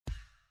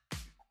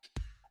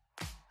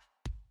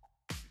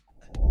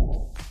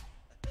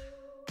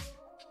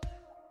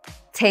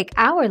Take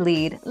our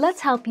lead, let's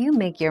help you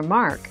make your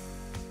mark.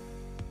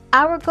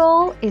 Our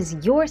goal is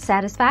your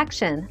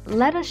satisfaction.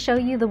 Let us show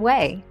you the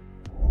way.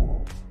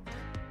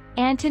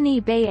 Antony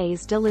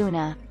Bayes de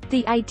Luna.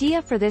 The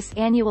idea for this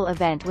annual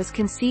event was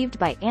conceived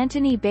by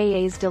Antony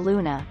Bayes de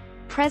Luna,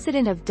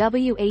 president of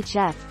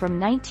WHF from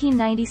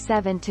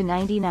 1997 to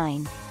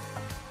 99.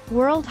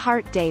 World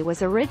Heart Day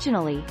was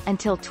originally,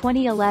 until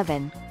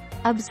 2011,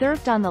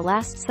 observed on the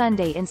last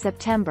Sunday in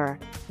September,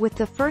 with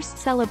the first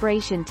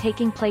celebration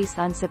taking place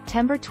on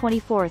September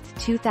 24,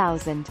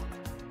 2000.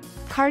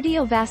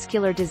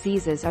 Cardiovascular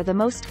diseases are the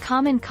most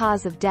common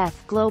cause of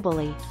death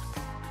globally.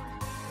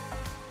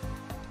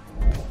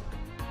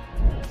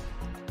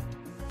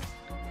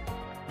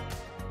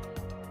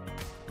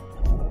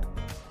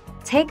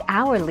 Take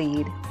our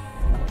lead.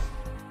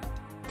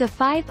 The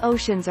 5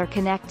 oceans are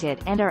connected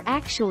and are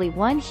actually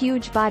one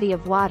huge body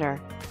of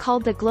water,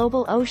 called the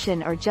global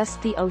ocean or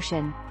just the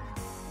ocean.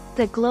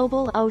 The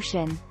global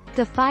ocean.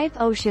 The 5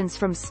 oceans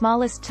from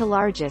smallest to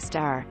largest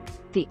are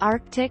the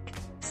Arctic,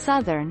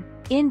 Southern,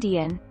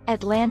 Indian,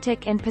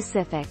 Atlantic and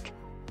Pacific.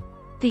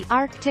 The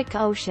Arctic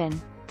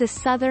Ocean, the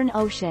Southern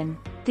Ocean,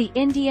 the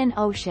Indian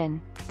Ocean,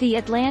 the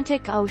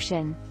Atlantic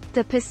Ocean,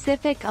 the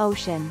Pacific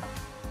Ocean.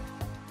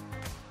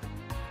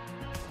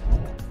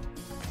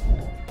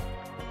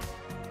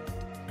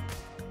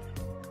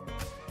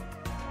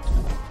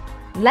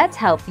 Let's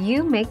help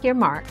you make your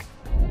mark.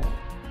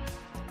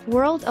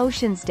 World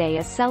Oceans Day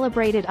is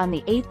celebrated on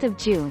the 8th of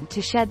June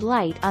to shed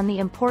light on the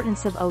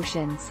importance of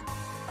oceans.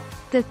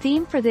 The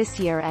theme for this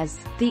year is,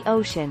 The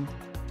Ocean.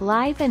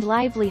 Live and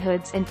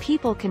livelihoods and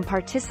people can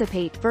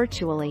participate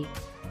virtually.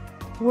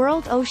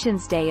 World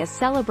Oceans Day is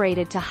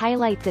celebrated to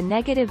highlight the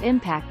negative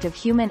impact of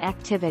human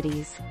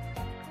activities.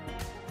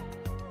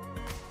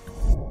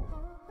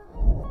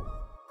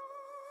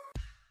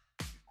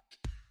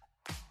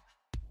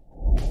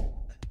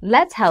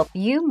 Let's help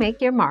you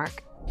make your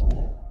mark.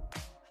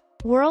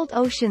 World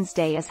Oceans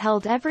Day is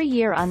held every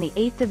year on the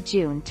 8th of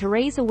June to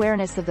raise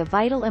awareness of the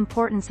vital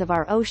importance of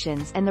our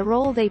oceans and the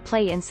role they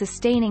play in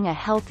sustaining a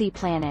healthy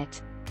planet.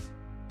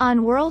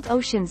 On World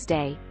Oceans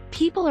Day,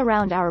 people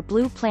around our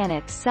blue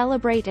planet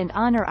celebrate and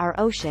honor our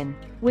ocean,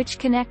 which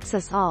connects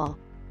us all.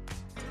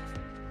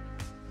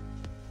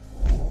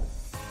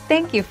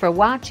 Thank you for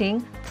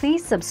watching.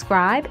 Please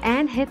subscribe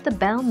and hit the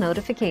bell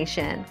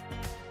notification.